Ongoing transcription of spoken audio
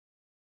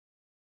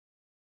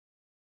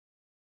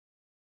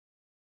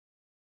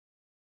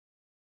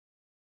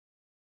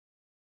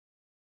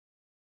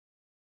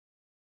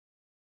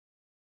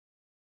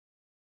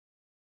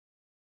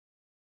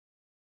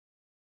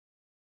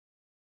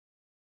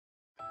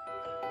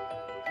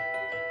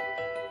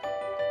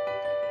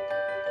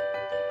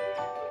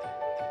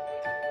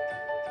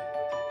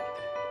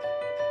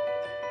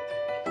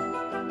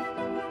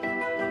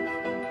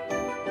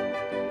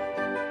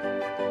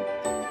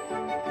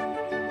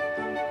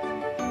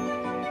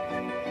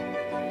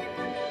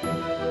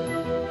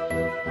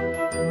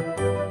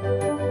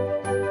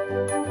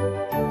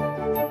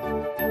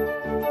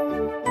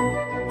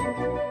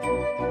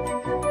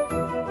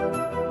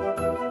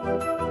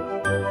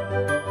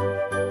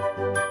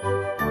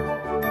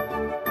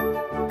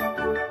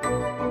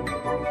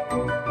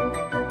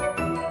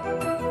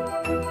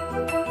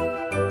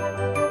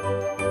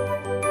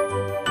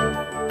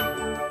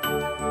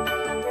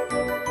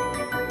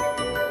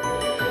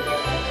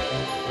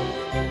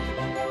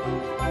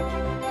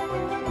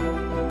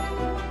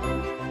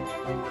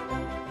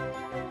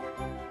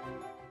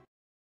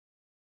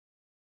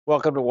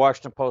Welcome to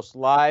Washington Post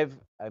Live.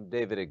 I'm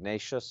David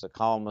Ignatius, a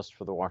columnist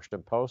for the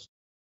Washington Post.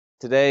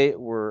 Today,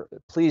 we're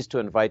pleased to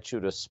invite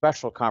you to a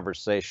special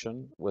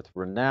conversation with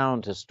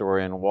renowned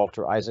historian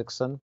Walter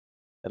Isaacson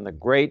and the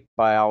great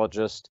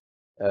biologist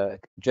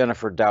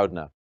Jennifer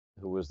Doudna,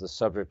 who was the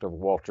subject of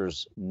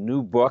Walter's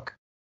new book,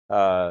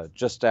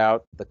 just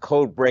out, The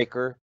Code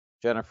Breaker,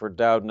 Jennifer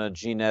Doudna,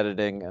 Gene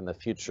Editing and the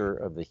Future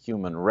of the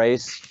Human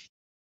Race.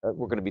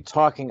 We're going to be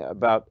talking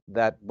about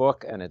that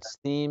book and its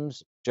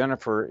themes.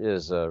 Jennifer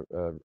is a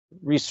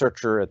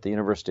researcher at the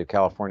University of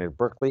California at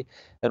Berkeley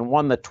and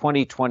won the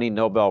 2020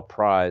 Nobel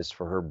Prize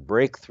for her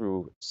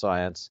breakthrough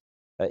science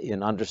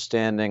in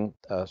understanding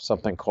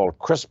something called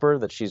CRISPR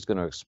that she's going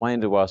to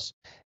explain to us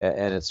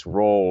and its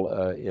role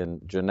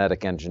in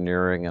genetic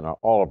engineering and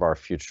all of our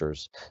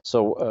futures.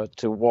 So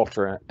to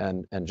Walter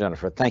and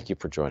Jennifer, thank you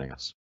for joining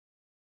us.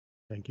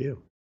 Thank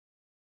you.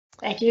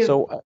 Thank you.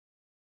 So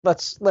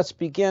let's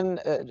begin,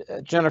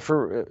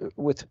 Jennifer,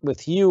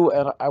 with you,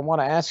 and I want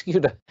to ask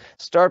you to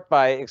start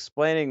by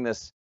explaining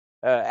this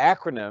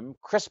acronym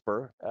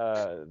CRISPR.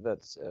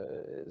 That's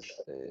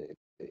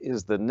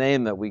is the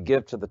name that we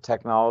give to the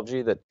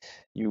technology that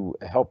you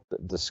helped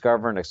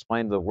discover and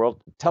explain to the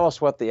world. Tell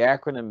us what the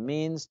acronym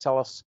means. Tell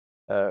us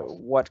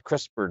what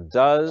CRISPR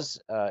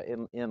does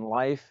in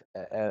life,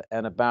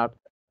 and about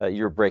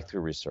your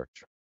breakthrough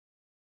research.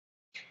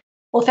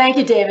 Well, thank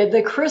you, David.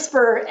 The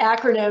CRISPR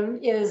acronym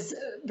is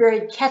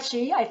very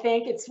catchy. I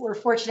think we're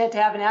fortunate to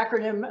have an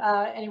acronym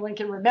anyone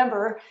can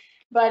remember,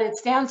 but it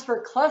stands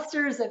for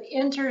Clusters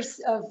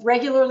of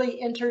Regularly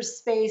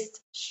Interspaced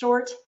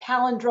Short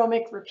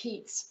Palindromic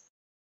Repeats.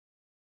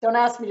 Don't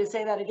ask me to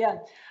say that again.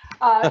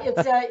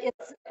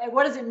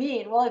 What does it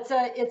mean? Well,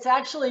 it's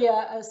actually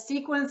a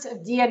sequence of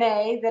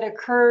DNA that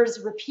occurs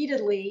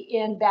repeatedly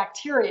in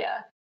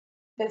bacteria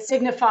that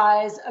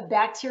signifies a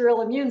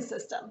bacterial immune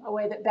system, a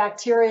way that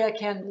bacteria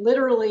can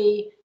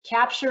literally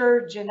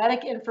capture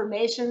genetic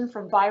information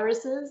from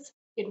viruses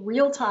in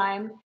real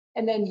time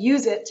and then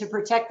use it to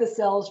protect the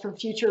cells from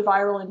future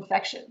viral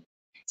infection.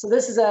 So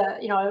this is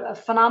a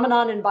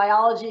phenomenon in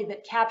biology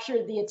that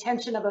captured the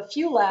attention of a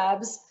few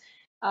labs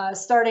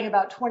starting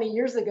about 20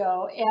 years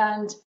ago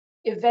and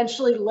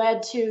eventually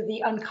led to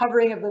the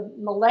uncovering of the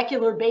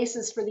molecular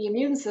basis for the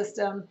immune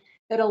system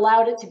that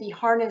allowed it to be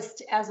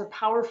harnessed as a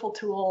powerful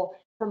tool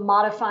for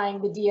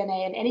modifying the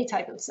DNA in any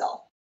type of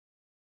cell.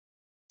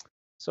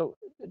 So,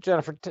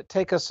 Jennifer,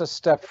 take us a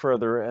step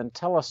further and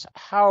tell us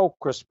how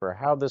CRISPR,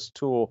 how this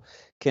tool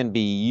can be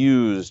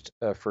used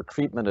for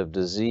treatment of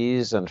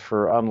disease and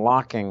for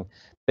unlocking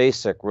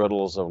basic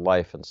riddles of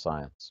life and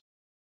science.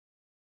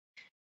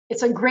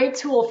 It's a great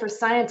tool for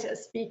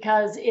scientists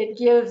because it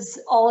gives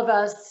all of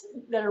us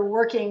that are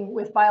working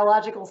with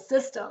biological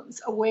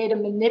systems a way to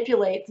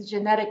manipulate the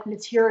genetic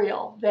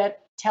material that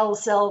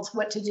tells cells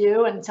what to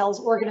do and tells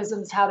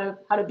organisms how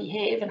to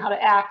behave and how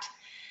to act.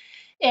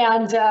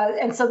 And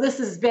so this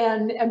has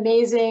been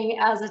amazing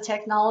as a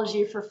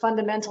technology for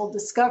fundamental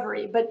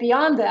discovery. But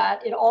beyond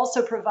that, it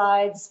also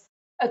provides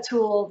a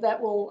tool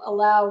that will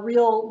allow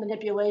real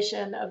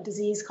manipulation of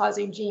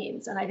disease-causing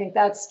genes. And I think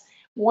that's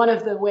one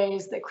of the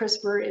ways that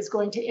CRISPR is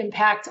going to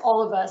impact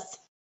all of us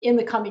in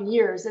the coming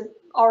years. It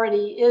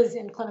already is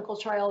in clinical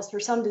trials for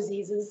some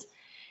diseases.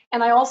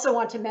 And I also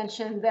want to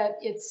mention that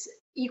it's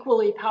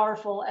equally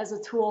powerful as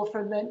a tool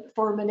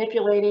for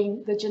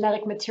manipulating the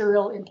genetic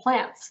material in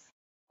plants.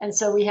 And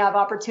so we have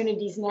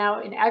opportunities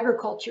now in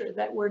agriculture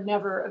that were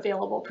never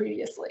available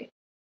previously.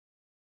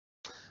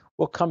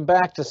 We'll come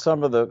back to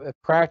some of the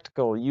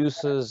practical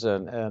uses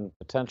and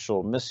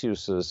potential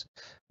misuses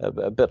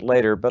a bit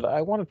later, but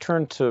I want to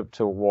turn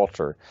to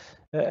Walter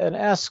and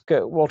ask,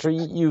 Walter,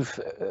 you've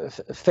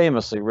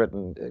famously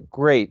written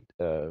great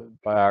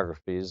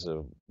biographies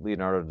of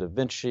Leonardo da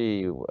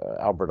Vinci,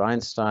 Albert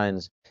Einstein,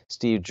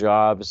 Steve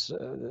Jobs,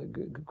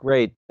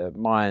 great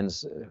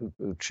minds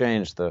who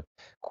changed the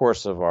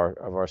course of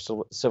our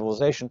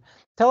civilization.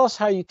 Tell us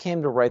how you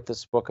came to write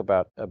this book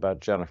about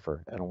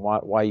Jennifer and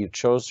why you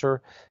chose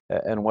her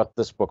and what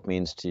this book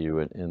means to you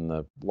in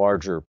the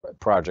larger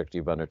project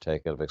you've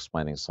undertaken of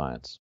explaining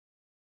science.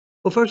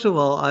 Well, first of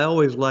all, I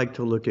always like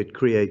to look at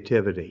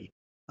creativity.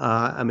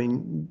 I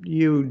mean,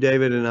 you,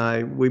 David, and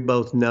I, we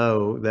both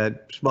know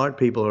that smart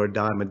people are a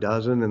dime a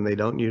dozen and they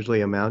don't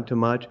usually amount to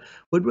much.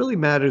 What really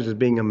matters is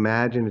being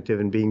imaginative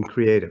and being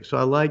creative. So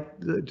I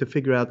like to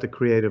figure out the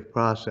creative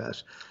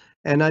process.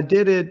 And I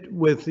did it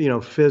with,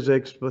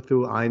 physics, but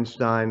through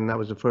Einstein, and that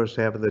was the first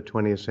half of the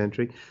 20th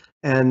century,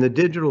 and the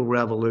digital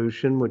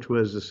revolution, which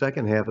was the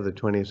second half of the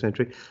 20th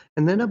century.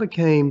 And then I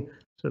became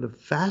sort of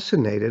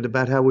fascinated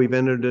about how we've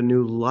entered a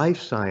new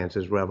life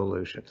sciences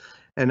revolution.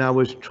 And I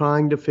was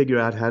trying to figure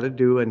out how to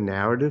do a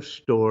narrative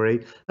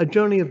story, a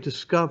journey of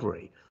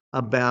discovery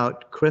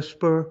about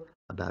CRISPR,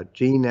 about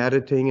gene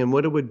editing, and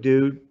what it would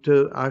do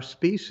to our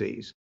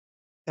species.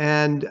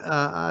 And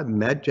I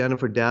met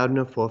Jennifer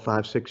Doudna 4,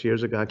 5, 6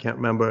 years ago, I can't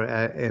remember,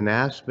 in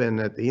Aspen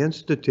at the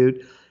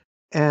Institute.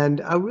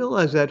 And I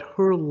realized that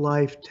her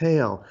life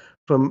tale,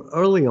 from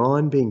early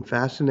on being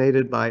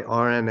fascinated by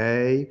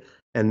RNA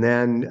and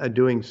then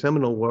doing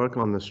seminal work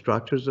on the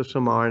structures of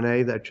some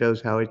RNA that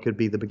shows how it could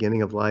be the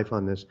beginning of life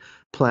on this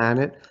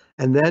planet,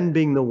 and then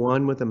being the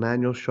one with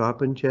Emmanuel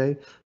Charpentier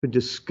who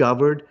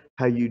discovered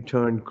how you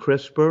turn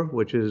CRISPR,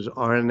 which is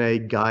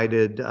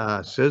RNA-guided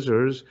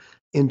scissors,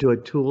 into a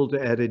tool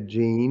to edit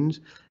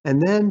genes.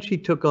 And then she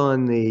took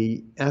on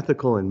the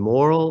ethical and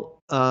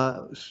moral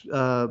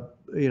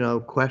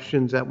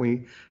questions that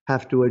we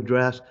have to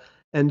address.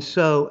 And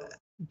so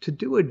to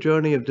do a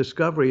journey of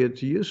discovery,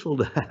 it's useful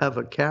to have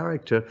a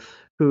character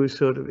who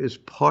sort of is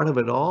part of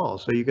it all,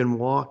 so you can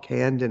walk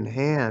hand in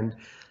hand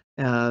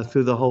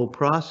through the whole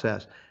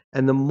process.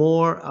 And the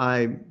more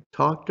I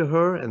talked to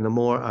her and the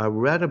more I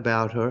read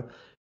about her,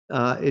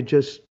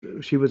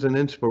 she was an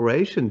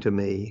inspiration to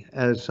me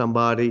as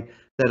somebody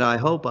that I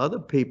hope other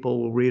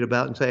people will read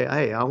about and say,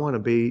 hey, I want to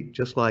be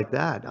just like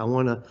that. I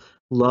want to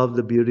love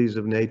the beauties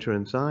of nature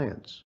and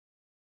science.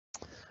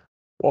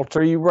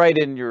 Walter, you write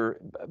in your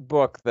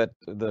book that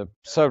the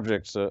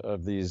subjects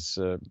of these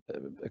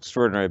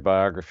extraordinary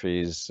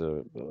biographies,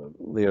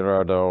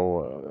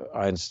 Leonardo,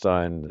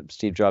 Einstein,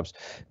 Steve Jobs,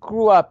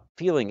 grew up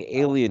feeling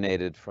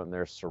alienated from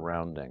their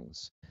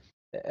surroundings.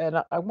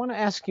 And I want to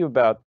ask you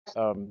about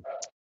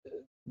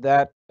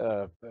that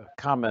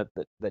comment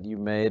that you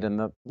made and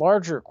the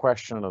larger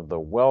question of the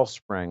well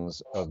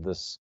springs of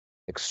this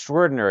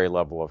extraordinary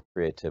level of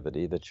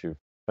creativity that you've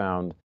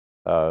found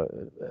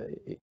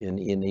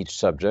in each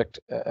subject.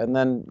 And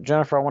then,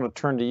 Jennifer, I want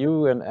to turn to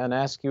you and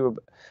ask you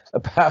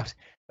about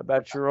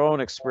your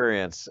own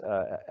experience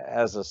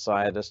as a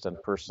scientist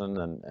and person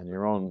and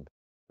your own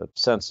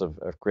sense of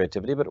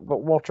creativity. But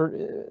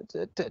Walter,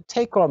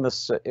 take on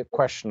this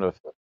question of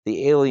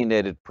the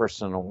alienated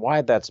person and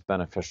why that's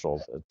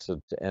beneficial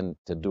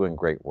to doing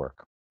great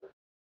work.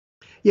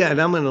 Yeah, and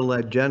I'm going to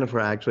let Jennifer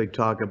actually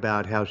talk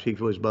about how she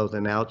was both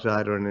an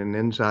outsider and an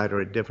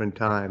insider at different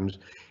times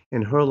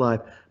in her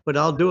life. But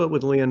I'll do it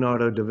with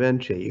Leonardo da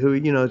Vinci, who,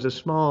 is a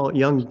small,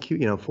 young,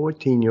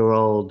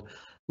 14-year-old,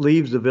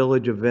 leaves the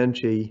village of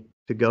Vinci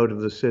to go to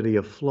the city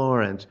of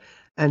Florence.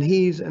 And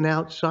he's an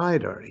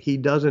outsider. He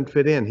doesn't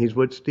fit in. He's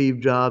what Steve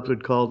Jobs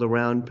would call the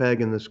round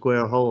peg in the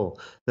square hole,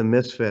 the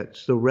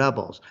misfits, the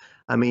rebels.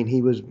 I mean,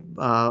 he was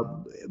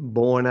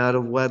born out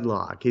of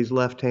wedlock. He's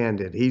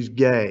left-handed. He's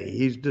gay.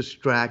 He's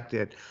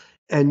distracted.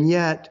 And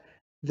yet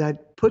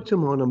that puts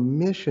him on a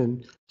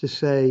mission to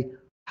say,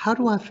 how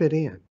do I fit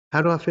in?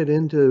 How do I fit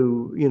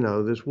into,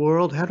 this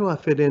world? How do I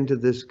fit into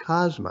this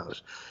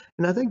cosmos?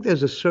 And I think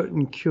there's a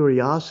certain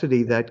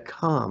curiosity that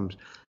comes.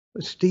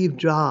 Steve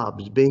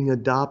Jobs being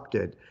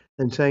adopted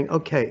and saying,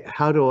 okay,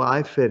 how do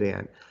I fit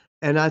in?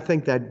 And I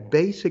think that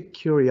basic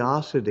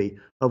curiosity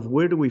of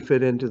where do we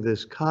fit into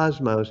this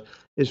cosmos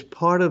is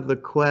part of the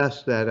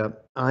quest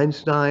that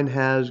Einstein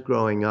has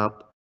growing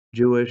up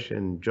Jewish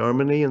in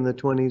Germany in the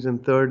 20s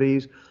and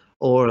 30s,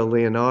 or a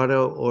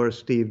Leonardo or a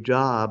Steve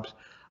Jobs.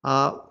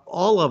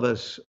 All of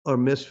us are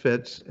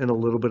misfits in a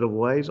little bit of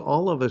ways.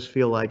 All of us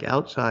feel like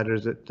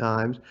outsiders at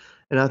times.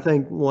 And I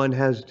think one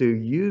has to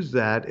use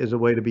that as a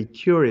way to be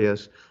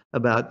curious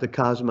about the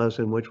cosmos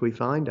in which we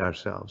find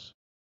ourselves.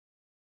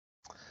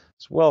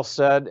 It's well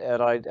said,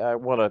 and I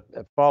want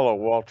to follow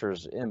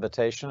Walter's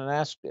invitation and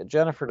ask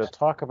Jennifer to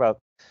talk about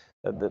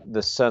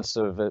the sense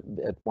of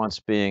at once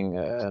being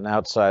an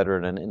outsider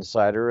and an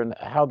insider, and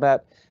how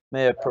that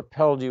may have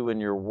propelled you in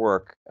your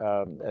work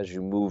as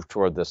you move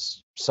toward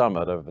this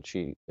summit of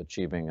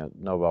achieving a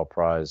Nobel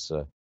Prize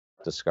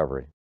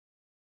discovery.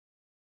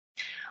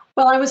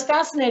 Well, I was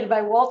fascinated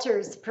by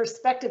Walter's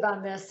perspective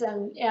on this,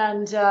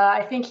 and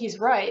I think he's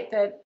right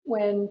that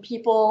when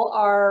people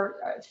are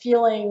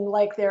feeling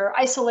like they're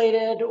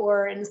isolated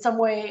or in some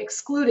way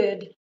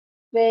excluded,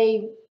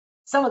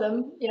 some of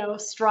them,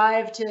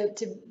 strive to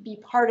be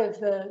part of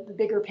the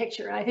bigger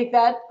picture. And I think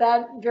that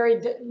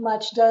very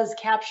much does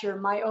capture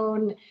my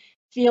own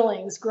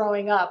feelings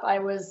growing up. I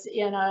was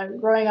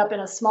growing up in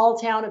a small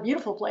town, a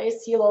beautiful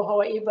place, Hilo,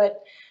 Hawaii,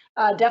 but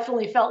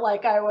definitely felt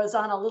like I was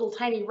on a little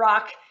tiny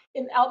rock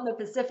out in the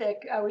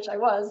Pacific, which I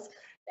was,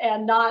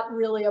 and not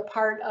really a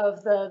part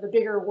of the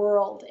bigger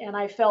world. And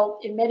I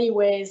felt in many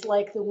ways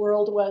like the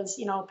world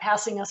was,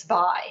 passing us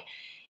by.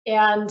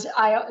 And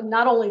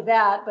not only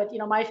that, but,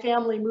 my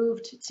family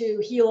moved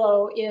to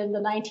Hilo in the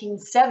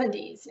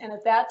 1970s. And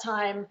at that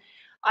time,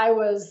 I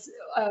was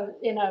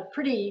in a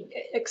pretty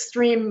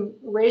extreme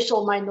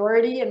racial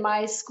minority in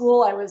my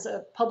school. I was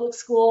a public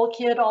school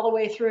kid all the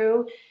way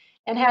through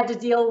and had to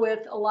deal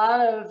with a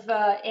lot of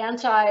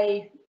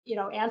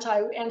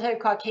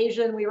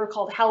anti-Caucasian, we were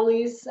called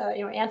Howleys,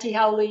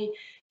 anti-Howley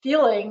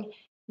feeling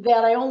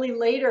that I only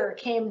later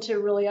came to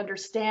really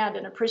understand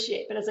and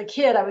appreciate. But as a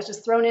kid, I was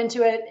just thrown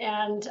into it,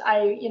 and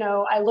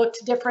I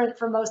looked different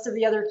from most of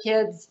the other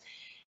kids.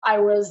 I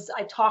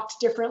talked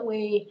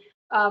differently.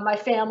 My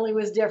family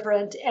was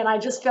different, and I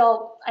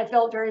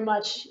felt very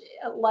much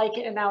like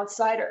an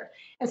outsider.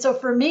 And so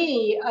for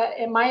me,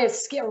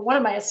 one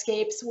of my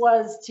escapes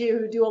was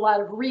to do a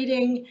lot of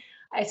reading.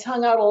 I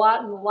hung out a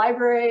lot in the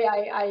library.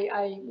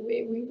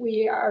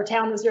 Our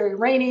town was very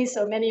rainy,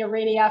 so many a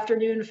rainy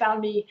afternoon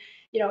found me,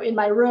 in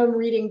my room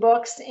reading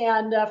books.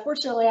 And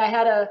fortunately, I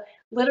had a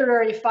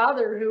literary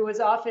father who was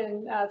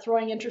often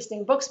throwing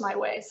interesting books my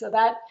way. So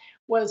that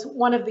was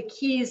one of the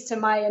keys to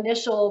my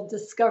initial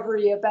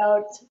discovery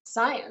about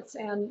science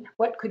and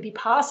what could be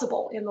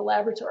possible in the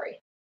laboratory.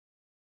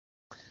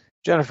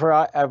 Jennifer,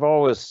 I've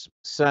always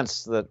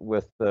sensed that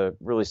with the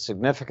really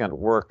significant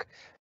work,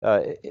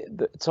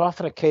 it's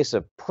often a case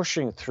of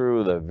pushing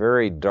through the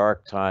very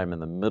dark time in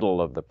the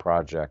middle of the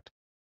project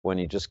when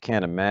you just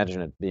can't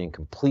imagine it being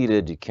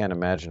completed, you can't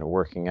imagine it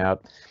working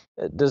out.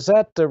 Does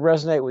that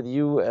resonate with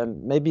you?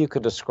 And maybe you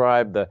could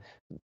describe the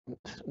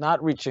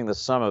not reaching the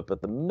summit,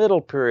 but the middle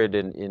period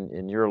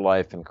in your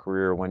life and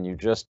career when you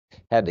just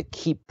had to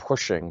keep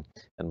pushing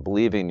and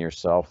believing in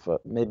yourself,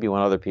 maybe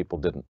when other people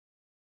didn't.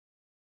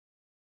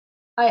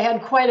 I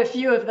had quite a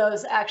few of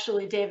those,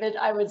 actually, David.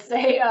 I would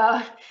say,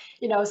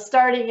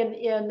 starting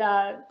in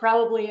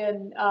probably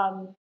in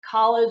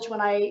college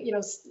when I,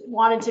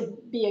 wanted to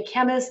be a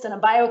chemist and a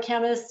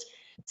biochemist,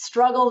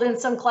 struggled in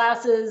some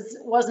classes,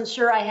 wasn't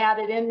sure I had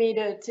it in me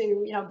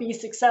to be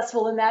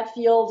successful in that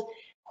field,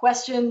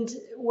 questioned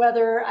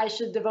whether I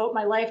should devote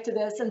my life to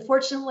this, and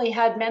fortunately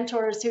had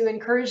mentors who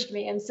encouraged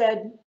me and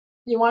said,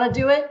 "You want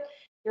to do it?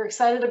 You're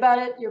excited about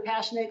it. You're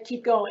passionate.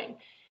 Keep going."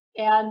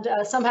 And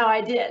somehow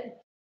I did.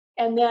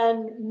 And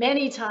then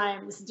many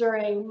times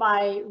during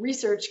my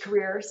research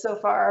career so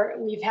far,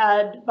 we've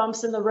had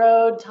bumps in the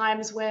road,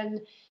 times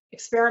when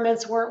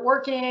experiments weren't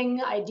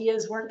working,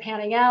 ideas weren't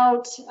panning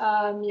out,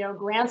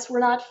 grants were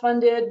not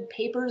funded,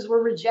 papers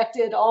were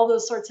rejected, all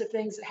those sorts of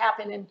things that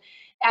happen in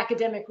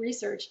academic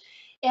research.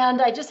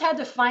 And I just had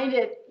to find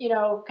it,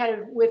 kind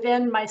of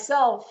within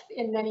myself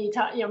in many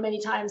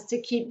times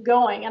to keep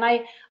going. And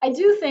I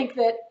do think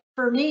that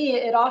for me,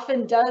 it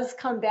often does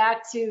come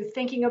back to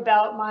thinking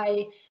about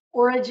my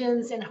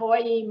origins in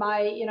Hawaii.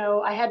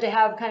 I had to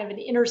have kind of an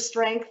inner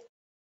strength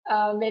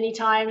many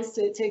times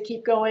to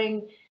keep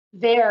going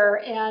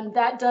there. And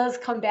that does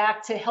come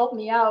back to help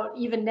me out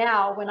even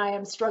now when I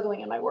am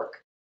struggling in my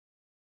work.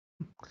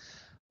 I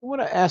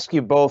want to ask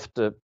you both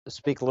to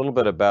speak a little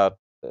bit about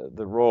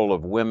the role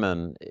of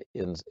women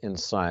in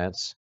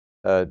science.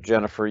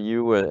 Jennifer,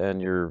 you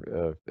and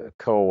your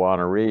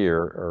co-honoree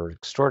are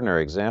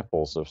extraordinary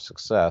examples of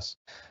success.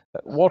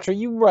 Walter,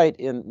 you write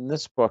in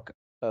this book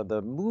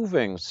the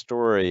moving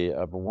story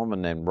of a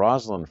woman named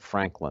Rosalind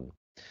Franklin,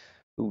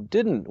 who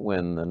didn't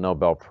win the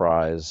Nobel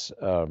Prize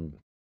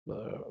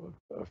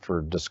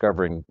for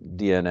discovering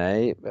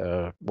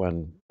DNA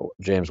when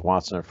James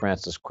Watson and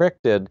Francis Crick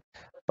did,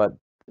 but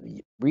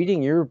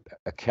reading your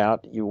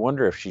account, you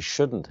wonder if she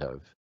shouldn't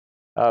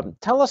have.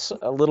 Tell us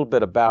a little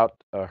bit about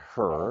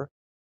her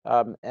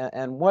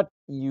and what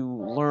you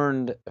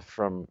learned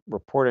from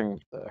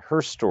reporting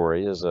her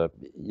story as a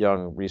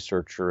young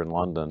researcher in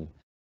London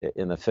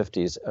in the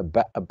 50s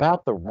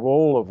about the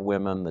role of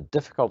women, the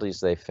difficulties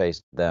they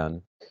faced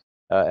then,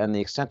 and the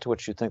extent to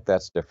which you think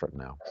that's different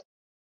now.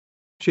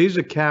 She's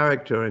a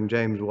character in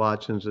James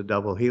Watson's The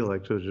Double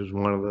Helix, which is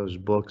one of those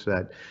books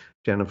that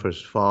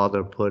Jennifer's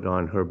father put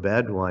on her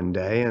bed one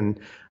day. And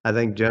I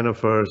think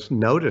Jennifer's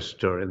noticed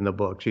her in the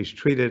book. She's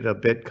treated a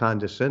bit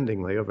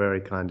condescendingly, or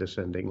very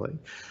condescendingly,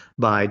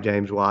 by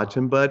James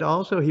Watson, but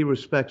also he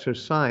respects her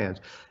science.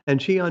 And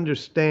she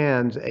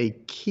understands a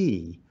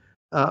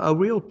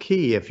real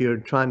key if you're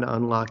trying to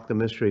unlock the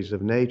mysteries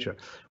of nature,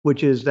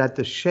 which is that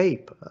the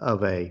shape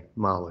of a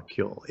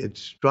molecule,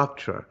 its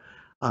structure,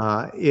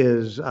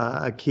 is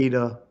a key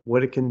to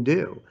what it can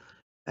do.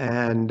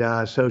 And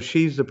so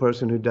she's the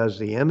person who does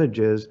the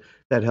images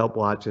that help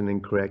Watson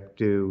and Crick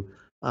do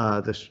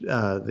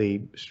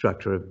the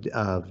structure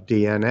of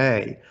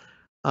DNA.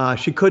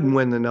 She couldn't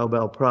win the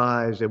Nobel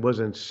Prize. It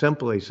wasn't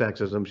simply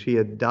sexism. She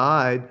had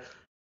died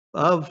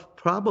of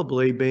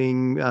probably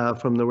being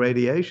from the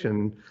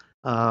radiation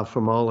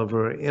from all of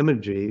her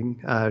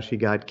imaging. She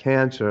got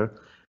cancer.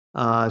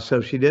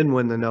 So she didn't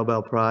win the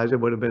Nobel Prize. It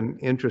would have been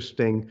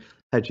interesting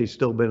had she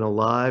still been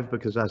alive,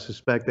 because I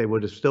suspect they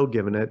would have still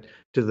given it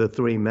to the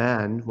three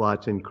men,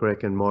 Watson,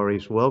 Crick, and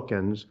Maurice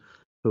Wilkins,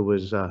 who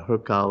was her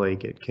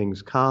colleague at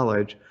King's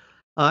College.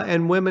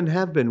 And women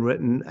have been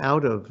written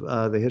out of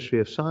the history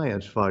of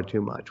science far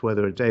too much,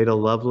 whether it's Ada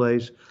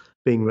Lovelace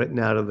being written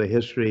out of the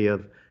history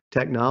of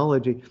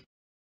technology.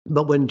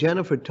 But when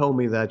Jennifer told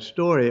me that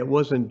story, it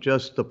wasn't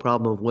just the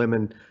problem of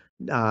women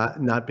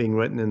not being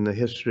written in the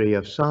history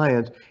of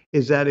science,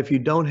 is that if you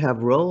don't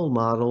have role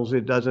models,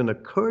 it doesn't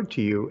occur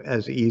to you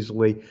as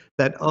easily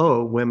that,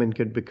 oh, women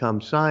could become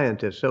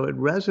scientists. So it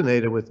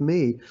resonated with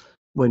me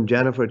when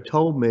Jennifer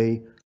told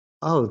me,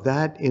 oh,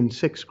 that in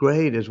 6th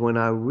grade is when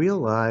I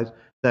realized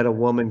that a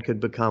woman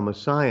could become a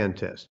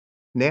scientist.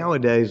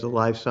 Nowadays, the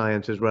life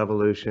sciences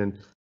revolution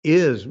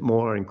is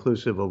more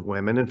inclusive of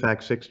women. In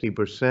fact,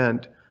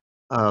 60%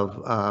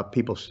 of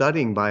people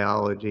studying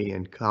biology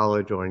in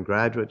college or in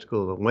graduate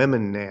school are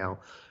women now.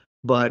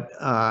 But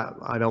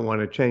I don't want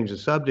to change the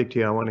subject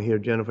here. I want to hear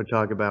Jennifer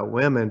talk about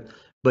women.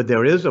 But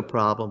there is a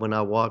problem when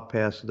I walk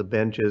past the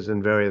benches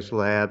in various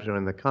labs or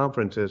in the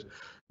conferences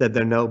that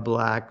there are no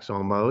blacks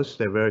almost.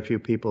 There are very few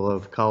people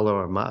of color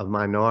or of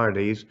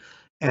minorities.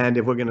 And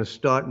if we're going to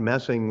start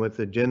messing with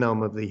the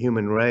genome of the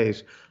human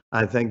race,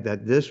 I think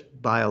that this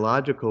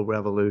biological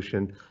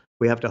revolution,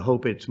 we have to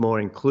hope it's more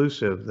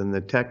inclusive than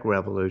the tech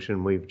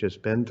revolution we've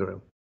just been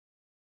through.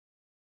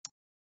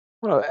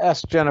 I want to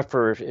ask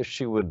Jennifer if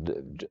she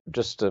would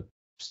just to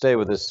stay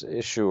with this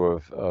issue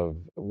of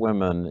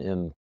women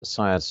in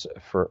science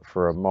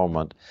for a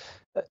moment.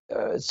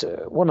 It's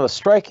one of the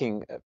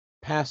striking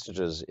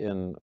passages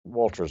in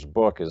Walter's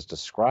book is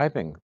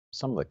describing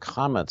some of the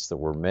comments that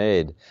were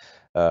made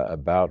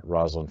about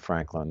Rosalind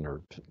Franklin,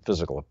 her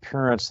physical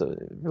appearance,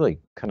 really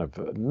kind of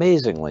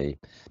amazingly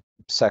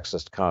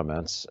sexist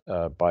comments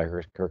by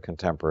her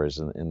contemporaries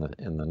in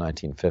the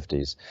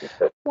 1950s.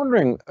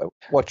 Wondering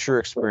what your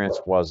experience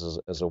was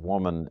as a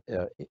woman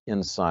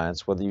in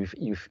science, whether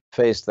you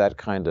faced that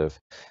kind of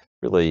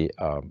really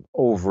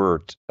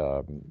overt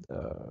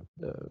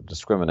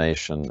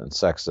discrimination and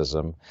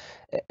sexism,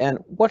 and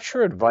what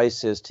your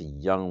advice is to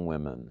young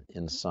women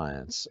in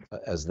science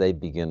as they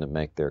begin to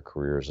make their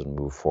careers and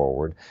move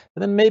forward.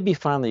 And then maybe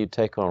finally you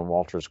take on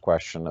Walter's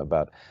question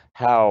about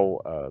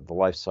how the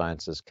life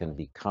sciences can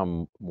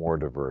become more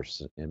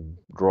diverse and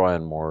draw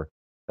in more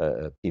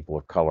people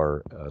of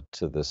color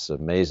to this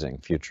amazing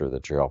future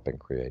that you're helping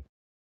create.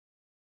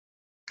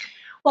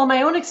 Well,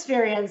 my own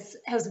experience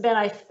has been,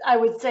 I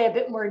would say, a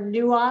bit more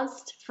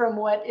nuanced from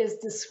what is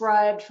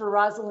described for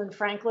Rosalind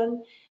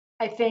Franklin.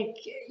 I think,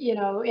 you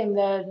know, in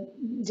the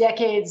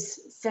decades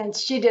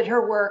since she did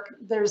her work,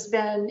 there's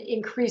been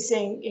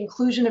increasing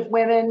inclusion of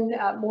women,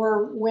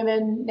 more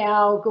women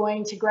now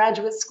going to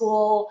graduate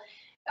school,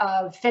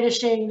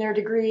 finishing their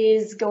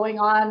degrees, going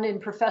on in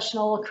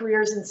professional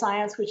careers in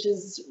science, which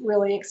is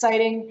really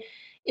exciting.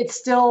 It's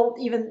still,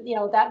 even, you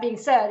know, that being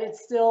said,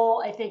 it's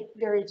still, I think,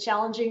 very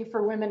challenging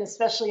for women,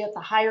 especially at the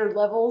higher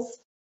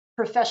levels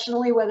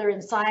professionally, whether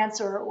in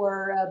science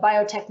or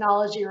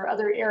biotechnology or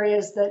other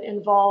areas that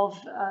involve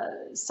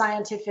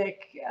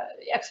scientific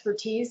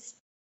expertise.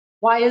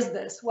 Why is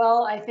this?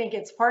 Well, I think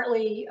it's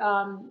partly,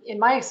 in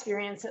my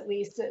experience at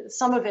least,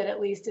 some of it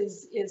at least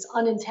is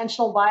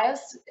unintentional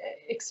bias.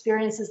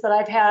 Experiences that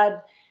I've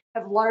had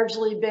have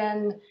largely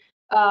been,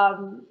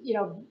 you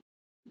know,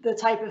 the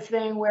type of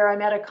thing where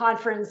I'm at a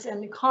conference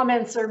and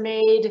comments are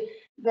made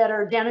that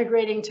are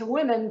denigrating to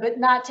women, but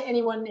not to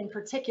anyone in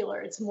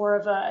particular. It's more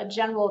of a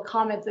general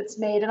comment that's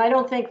made. And I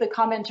don't think the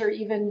commenter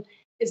even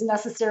is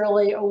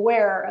necessarily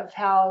aware of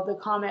how the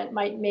comment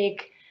might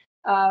make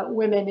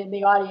women in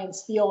the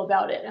audience feel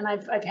about it. And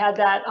I've had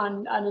that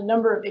on a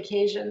number of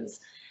occasions.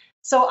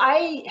 So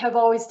I have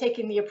always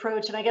taken the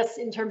approach, and I guess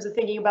in terms of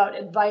thinking about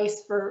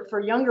advice for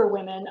younger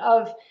women,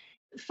 of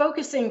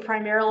focusing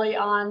primarily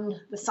on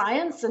the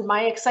science and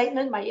my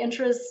excitement, my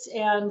interests,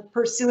 and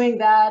pursuing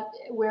that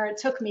where it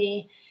took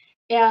me,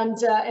 and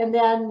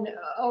then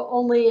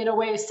only in a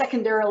way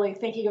secondarily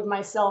thinking of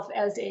myself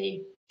as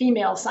a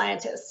female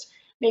scientist.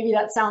 Maybe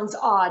that sounds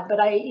odd, but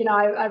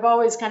I've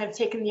always kind of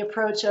taken the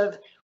approach of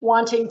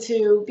wanting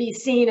to be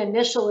seen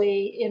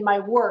initially in my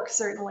work,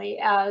 certainly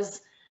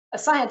as a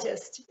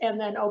scientist, and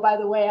then, oh, by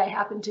the way, I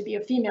happen to be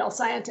a female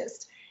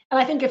scientist. And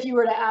I think if you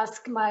were to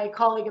ask my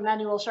colleague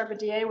Emmanuelle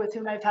Charpentier, with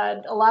whom I've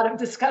had a lot of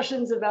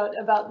discussions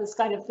about this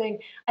kind of thing,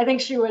 I think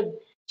she would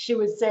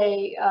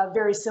say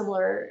a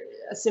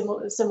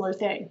similar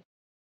thing.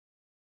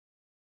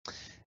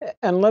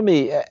 And let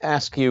me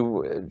ask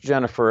you,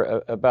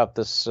 Jennifer, about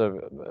this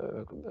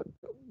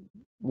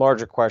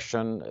larger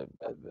question,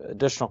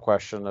 additional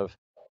question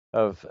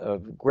of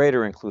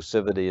greater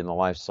inclusivity in the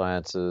life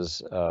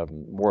sciences,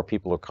 more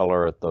people of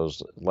color at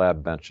those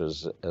lab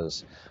benches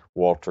as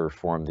Walter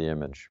formed the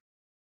image.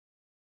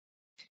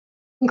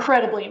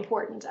 Incredibly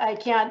important. I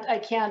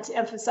can't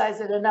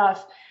emphasize it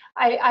enough.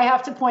 I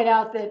have to point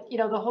out that, you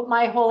know,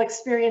 my whole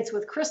experience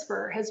with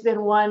CRISPR has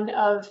been one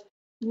of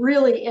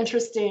really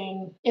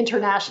interesting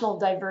international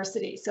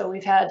diversity. So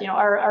we've had, you know,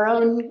 our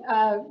own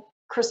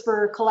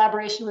CRISPR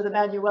collaboration with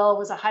Emmanuelle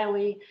was a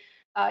highly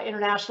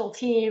international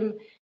team.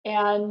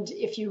 And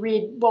if you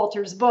read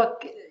Walter's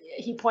book,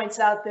 he points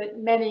out that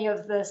many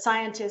of the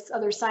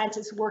other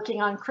scientists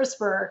working on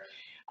CRISPR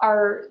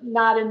are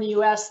not in the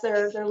US,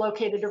 they're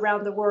located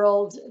around the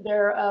world,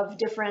 they're of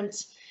different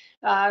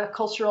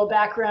cultural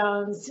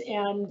backgrounds.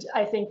 And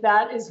I think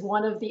that is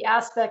one of the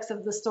aspects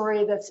of the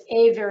story that's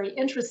A, very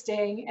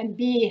interesting, and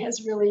B,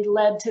 has really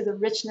led to the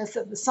richness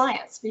of the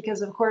science.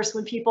 Because of course,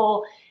 when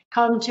people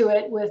come to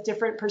it with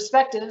different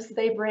perspectives,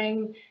 they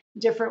bring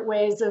different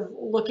ways of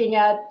looking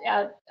at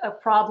a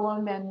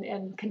problem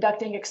and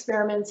conducting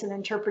experiments and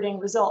interpreting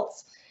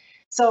results.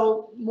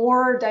 So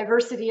more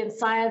diversity in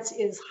science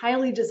is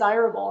highly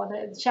desirable,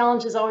 and the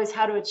challenge is always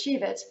how to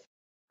achieve it.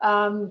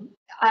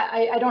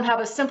 I don't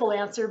have a simple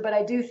answer, but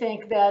I do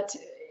think that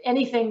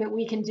anything that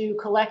we can do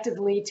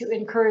collectively to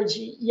encourage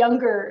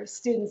younger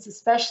students,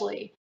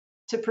 especially,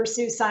 to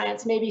pursue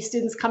science, maybe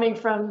students coming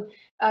from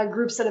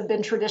groups that have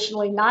been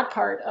traditionally not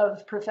part of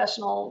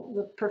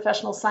the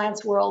professional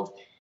science world,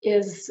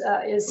 is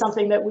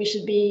something that we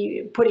should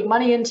be putting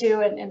money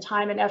into and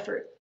time and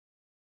effort.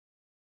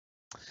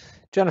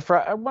 Jennifer,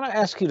 I want to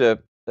ask you to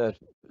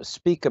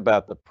speak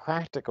about the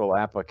practical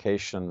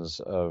applications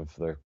of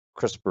the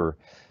CRISPR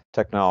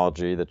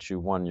technology that you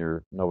won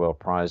your Nobel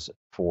Prize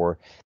for,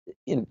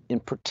 in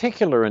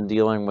particular in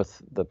dealing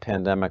with the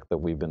pandemic that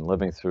we've been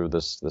living through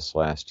this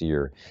last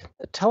year.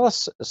 Tell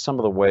us some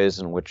of the ways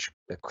in which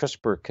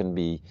CRISPR can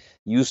be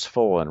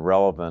useful and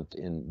relevant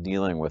in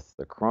dealing with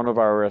the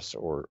coronavirus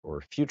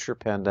or future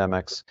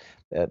pandemics,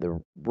 the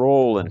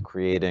role in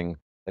creating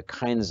the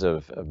kinds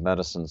of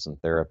medicines and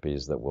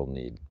therapies that we'll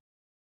need.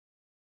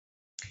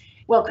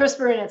 Well,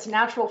 CRISPR in its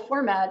natural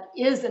format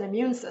is an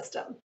immune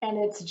system, and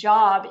its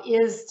job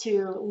is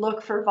to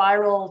look for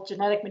viral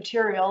genetic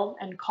material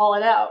and call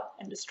it out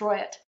and destroy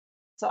it.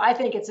 So I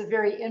think it's a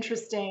very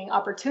interesting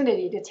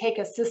opportunity to take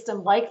a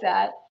system like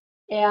that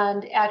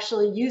and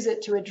actually use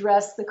it to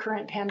address the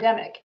current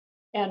pandemic.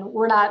 And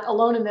we're not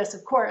alone in this,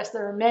 of course.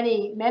 There are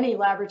many, many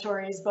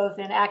laboratories, both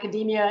in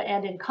academia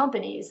and in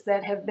companies,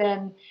 that have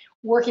been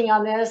working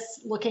on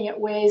this, looking at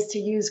ways to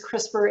use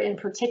CRISPR in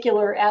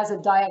particular as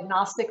a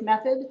diagnostic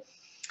method.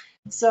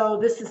 So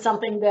this is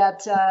something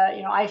that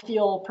I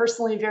feel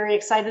personally very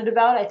excited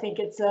about. I think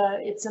it's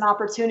an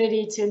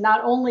opportunity to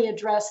not only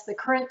address the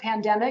current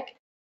pandemic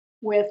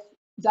with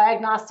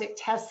diagnostic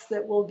tests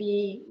that will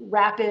be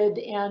rapid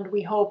and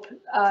we hope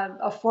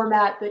a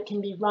format that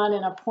can be run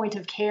in a point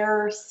of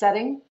care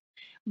setting,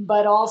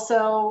 but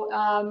also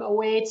a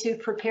way to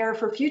prepare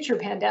for future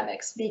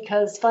pandemics,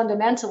 because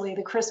fundamentally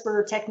the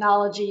CRISPR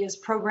technology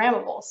is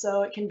programmable.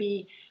 So it can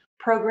be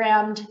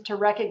programmed to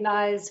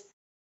recognize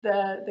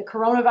the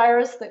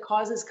coronavirus that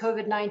causes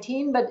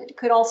COVID-19, but it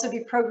could also be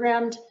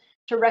programmed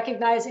to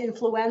recognize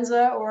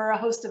influenza or a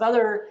host of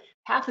other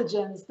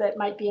pathogens that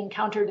might be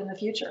encountered in the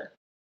future.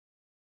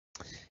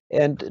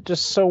 And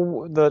just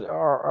so that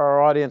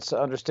our audience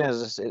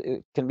understands this,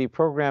 it can be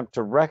programmed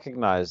to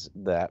recognize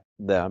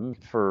them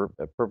for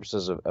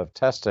purposes of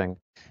testing,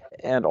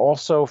 and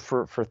also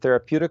for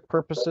therapeutic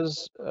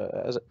purposes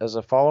as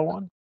a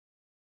follow-on?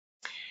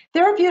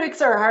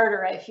 Therapeutics are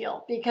harder, I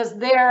feel, because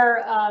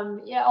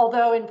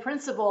although in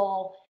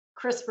principle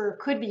CRISPR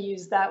could be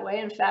used that way,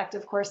 in fact,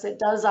 of course, it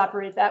does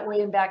operate that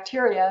way in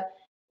bacteria.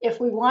 If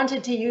we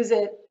wanted to use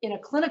it in a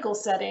clinical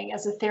setting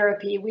as a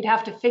therapy, we'd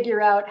have to figure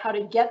out how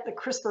to get the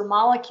CRISPR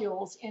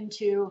molecules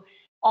into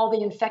all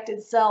the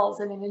infected cells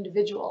in an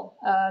individual.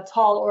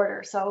 Tall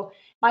order. So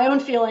my own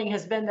feeling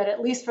has been that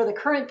at least for the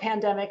current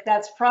pandemic,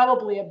 that's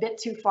probably a bit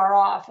too far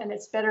off, and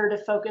it's better to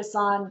focus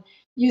on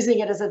using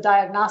it as a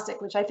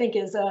diagnostic, which I think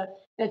is an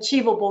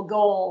achievable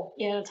goal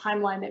in a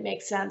timeline that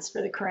makes sense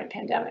for the current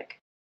pandemic.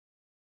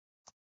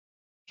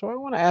 So I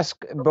want to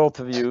ask both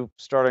of you,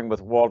 starting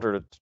with Walter,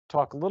 to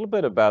talk a little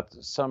bit about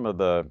some of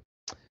the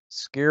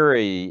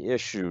scary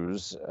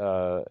issues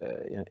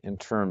in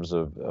terms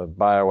of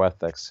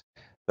bioethics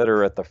that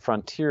are at the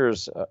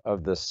frontiers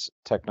of this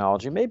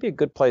technology. Maybe a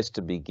good place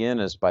to begin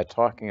is by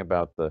talking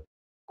about the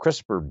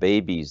CRISPR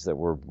babies that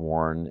were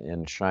born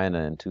in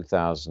China in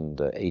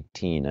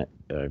 2018,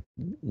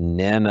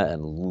 Nana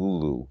and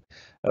Lulu.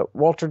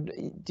 Walter,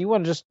 do you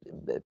want to just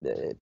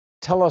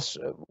tell us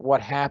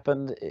what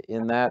happened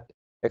in that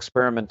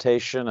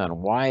experimentation and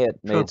why it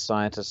made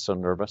scientists so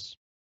nervous?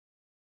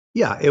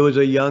 Yeah, it was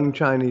a young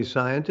Chinese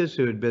scientist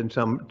who had been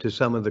to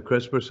some of the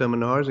CRISPR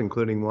seminars,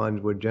 including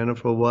ones where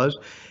Jennifer was.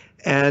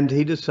 And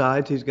he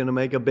decides he's going to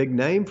make a big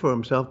name for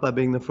himself by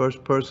being the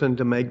first person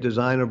to make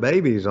designer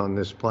babies on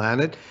this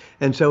planet.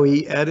 And so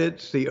he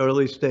edits the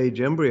early stage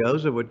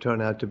embryos that would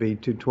turn out to be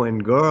two twin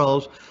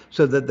girls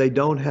so that they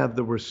don't have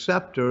the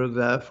receptor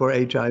for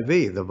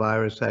HIV, the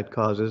virus that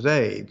causes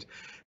AIDS.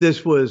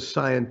 This was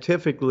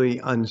scientifically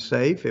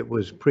unsafe. It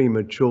was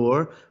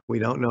premature. We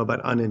don't know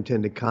about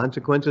unintended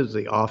consequences,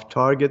 the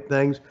off-target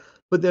things.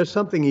 But there's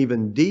something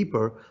even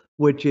deeper,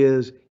 which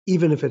is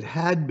even if it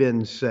had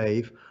been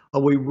safe,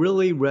 are we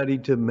really ready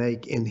to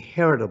make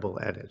inheritable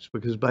edits?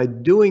 Because by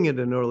doing it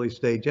in early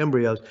stage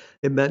embryos,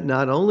 it meant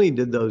not only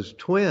did those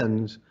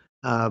twins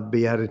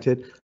be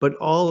edited, but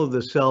all of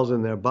the cells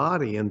in their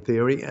body, in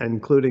theory,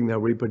 including their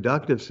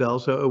reproductive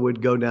cells, so it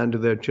would go down to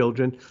their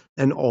children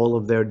and all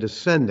of their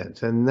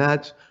descendants. And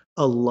that's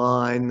a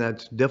line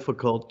that's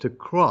difficult to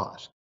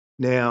cross.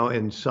 Now,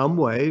 in some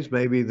ways,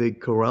 maybe the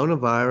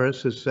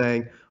coronavirus is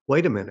saying,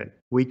 wait a minute,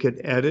 we could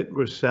edit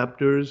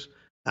receptors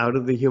out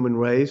of the human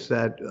race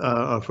that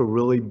are for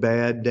really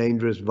bad,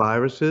 dangerous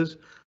viruses.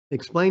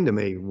 Explain to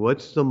me,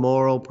 what's the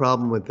moral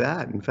problem with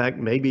that? In fact,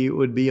 maybe it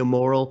would be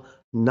immoral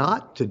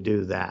not to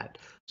do that.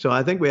 So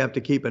I think we have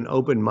to keep an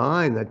open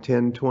mind that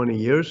 10, 20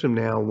 years from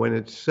now, when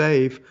it's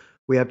safe,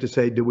 we have to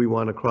say, do we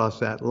want to cross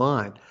that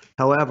line?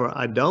 However,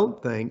 I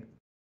don't think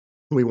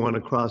we want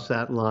to cross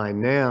that line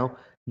now.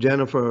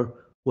 Jennifer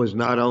was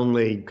not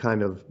only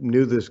kind of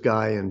knew this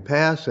guy in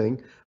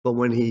passing, but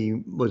when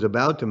he was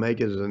about to make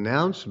his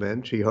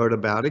announcement, she heard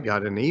about it,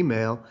 got an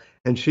email,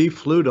 and she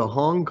flew to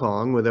Hong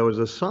Kong where there was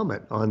a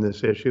summit on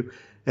this issue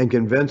and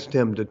convinced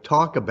him to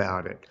talk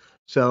about it.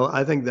 So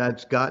I think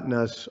that's gotten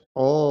us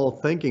all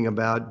thinking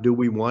about, do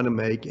we want to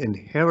make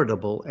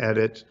inheritable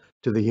edits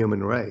to the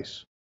human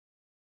race?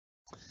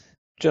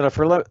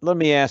 Jennifer, let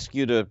me ask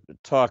you to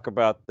talk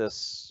about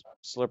this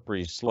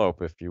slippery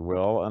slope, if you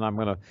will. And I'm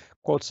going to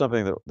quote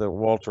something that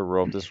Walter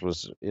wrote. This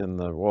was in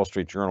the Wall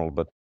Street Journal,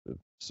 but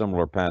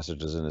similar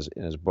passages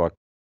in his book.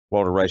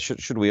 Walter writes,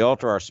 should we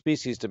alter our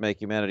species to make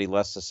humanity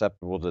less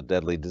susceptible to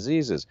deadly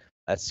diseases?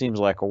 That seems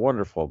like a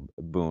wonderful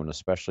boon,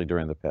 especially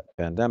during the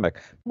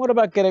pandemic. What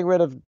about getting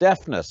rid of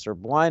deafness or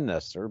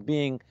blindness or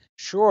being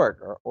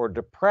short or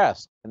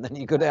depressed? And then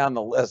you go down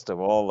the list of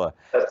all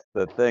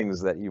the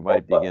things that you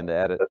might begin to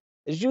edit.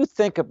 As you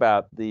think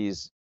about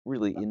these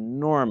really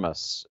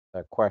enormous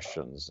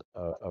questions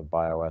of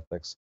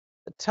bioethics,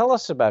 tell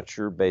us about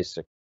your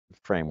basic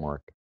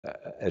framework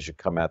as you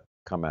come at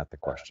the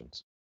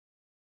questions.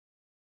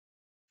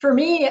 For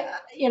me,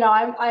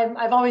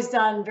 I've always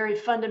done very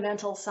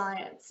fundamental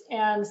science,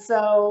 and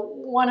so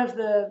one of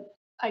the,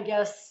 I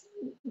guess,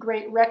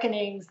 great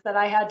reckonings that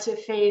I had to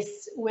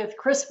face with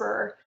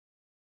CRISPR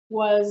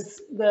was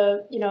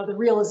the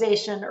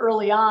realization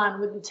early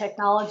on with the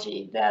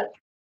technology that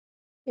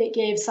it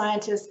gave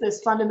scientists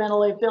this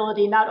fundamental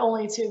ability not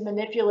only to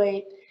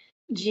manipulate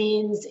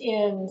genes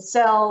in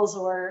cells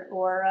or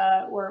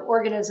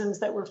organisms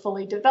that were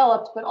fully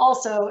developed, but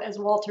also, as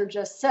Walter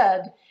just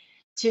said,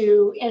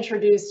 to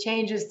introduce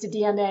changes to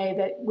DNA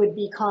that would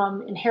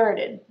become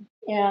inherited.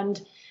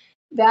 And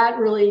that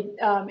really,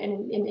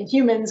 in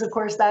humans, of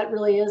course, that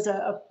really is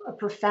a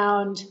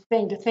profound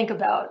thing to think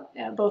about,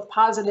 both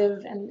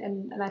positive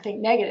and I think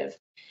negative.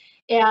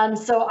 And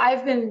so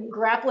I've been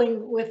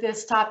grappling with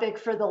this topic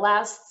for the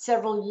last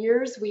several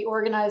years. We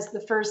organized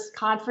the first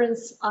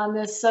conference on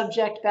this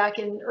subject back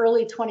in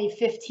early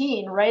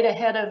 2015, right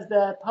ahead of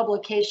the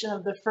publication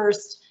of the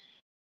first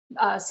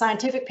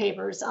scientific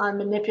papers on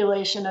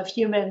manipulation of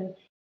human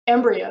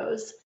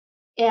embryos.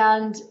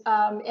 And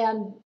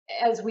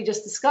as we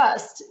just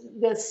discussed,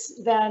 this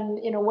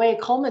then in a way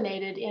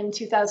culminated in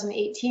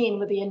 2018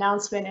 with the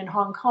announcement in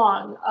Hong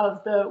Kong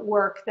of the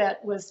work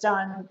that was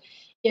done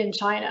in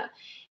China.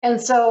 And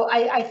so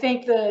I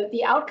think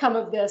the outcome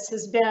of this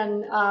has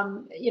been,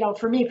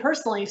 for me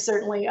personally,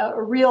 certainly a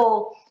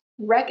real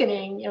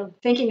reckoning,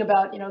 thinking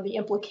about, the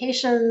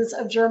implications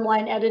of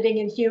germline editing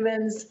in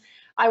humans.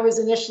 I was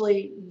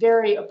initially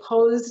very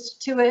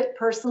opposed to it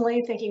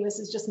personally, thinking this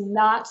is just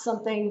not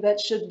something that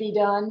should be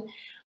done.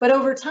 But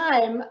over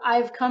time,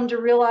 I've come to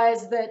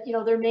realize that,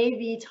 there may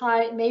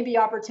be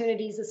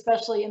opportunities,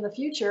 especially in the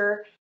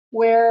future,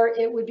 where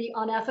it would be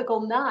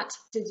unethical not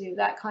to do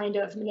that kind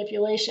of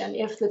manipulation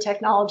if the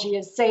technology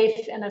is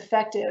safe and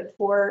effective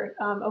for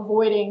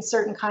avoiding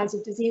certain kinds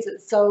of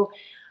diseases. So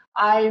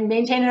I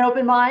maintain an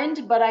open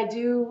mind, but I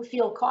do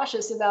feel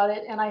cautious about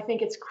it. And I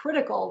think it's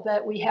critical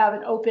that we have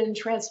an open,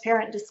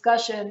 transparent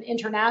discussion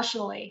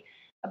internationally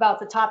about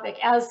the topic,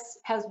 as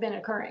has been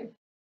occurring.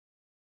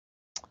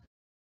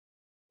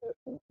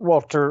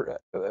 Walter,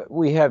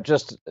 we have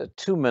just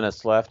 2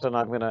 minutes left, and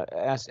I'm going to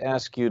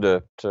ask you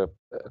to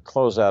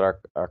close out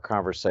our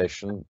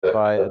conversation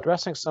by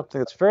addressing something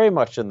that's very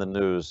much in the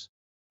news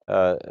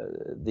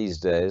these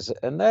days,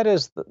 and that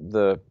is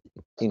the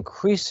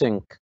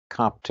increasing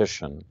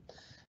competition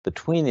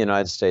between the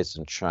United States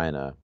and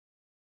China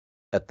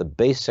at the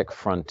basic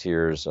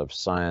frontiers of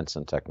science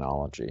and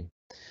technology.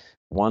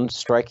 One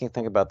striking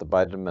thing about the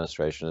Biden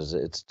administration is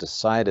it's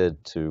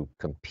decided to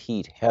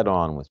compete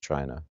head-on with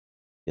China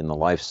in the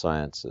life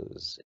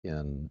sciences,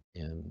 in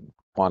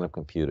quantum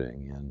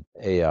computing, and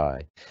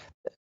AI.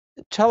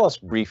 Tell us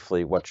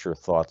briefly what your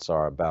thoughts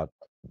are about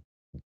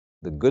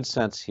the good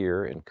sense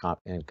here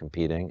in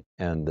competing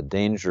and the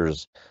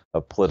dangers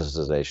of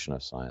politicization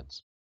of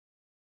science.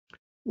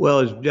 Well,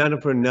 as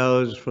Jennifer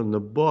knows from the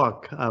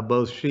book,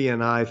 both she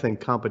and I think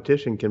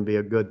competition can be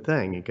a good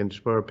thing. It can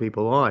spur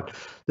people on.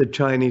 The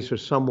Chinese are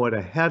somewhat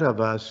ahead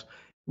of us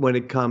when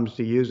it comes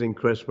to using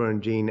CRISPR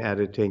and gene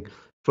editing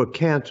for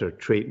cancer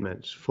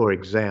treatments, for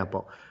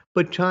example.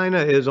 But China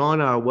is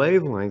on our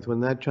wavelength. When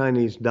that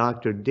Chinese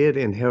doctor did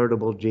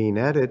inheritable gene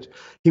edits,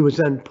 he was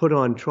then put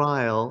on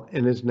trial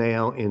and is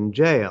now in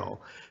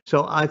jail.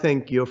 So I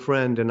think your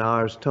friend and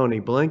ours, Tony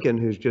Blinken,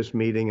 who's just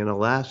meeting in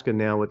Alaska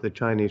now with the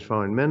Chinese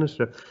foreign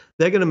minister,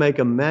 they're going to make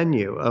a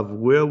menu of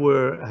where we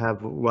have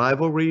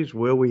rivalries,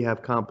 where we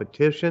have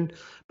competition,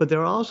 but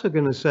they're also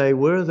going to say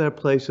where are there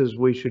places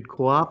we should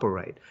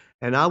cooperate.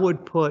 And I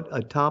would put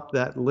atop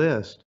that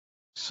list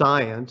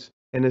science,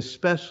 and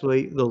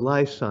especially the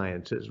life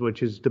sciences,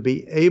 which is to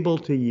be able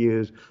to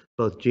use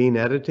both gene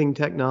editing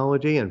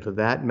technology and, for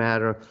that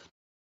matter,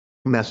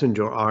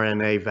 messenger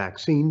RNA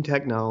vaccine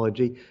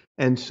technology,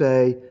 and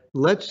say,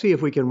 let's see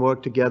if we can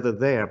work together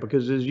there.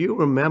 Because as you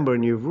remember,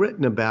 and you've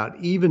written about,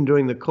 even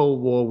during the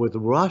Cold War with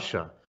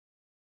Russia,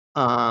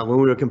 when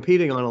we were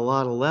competing on a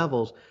lot of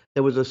levels,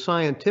 there was a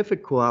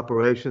scientific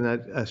cooperation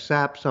that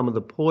sapped some of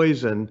the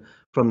poison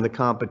from the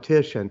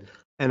competition.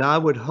 And I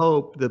would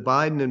hope the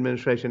Biden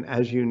administration,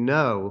 as you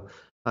know,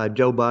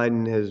 Joe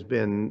Biden has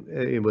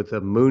been with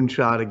a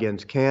moonshot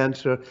against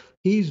cancer.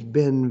 He's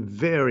been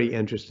very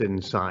interested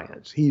in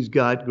science. He's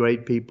got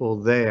great people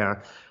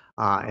there,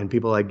 and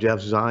people like Jeff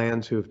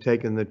Zients who have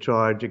taken the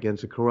charge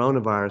against the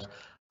coronavirus.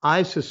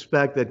 I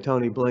suspect that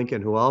Tony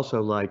Blinken, who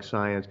also likes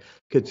science,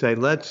 could say,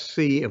 let's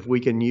see if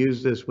we can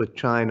use this with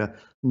China,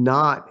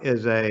 not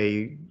as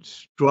a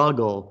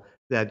struggle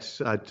that's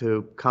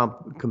to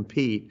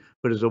compete,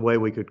 but as a way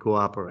we could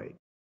cooperate.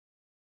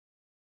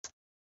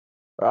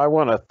 I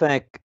want to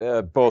thank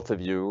both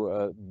of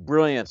you.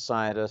 Brilliant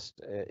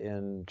scientist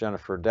in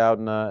Jennifer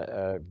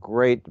Doudna, a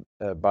great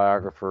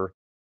biographer,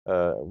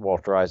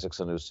 Walter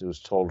Isaacson, who's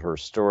told her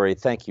story.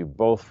 Thank you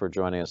both for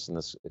joining us in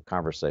this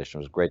conversation.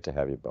 It was great to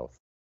have you both.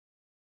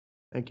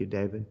 Thank you,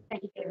 David.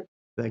 Thank you, David.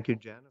 Thank you,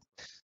 Jennifer.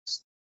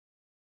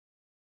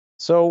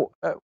 So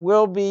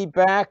we'll be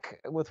back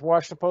with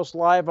Washington Post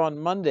Live on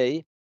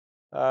Monday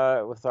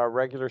with our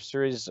regular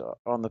series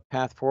on the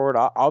path forward.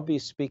 I'll be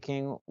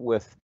speaking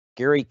with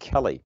Gary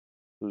Kelly,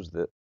 who's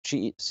the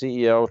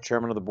CEO,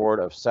 chairman of the board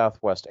of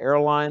Southwest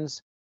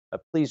Airlines.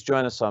 Please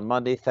join us on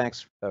Monday.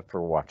 Thanks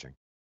for watching.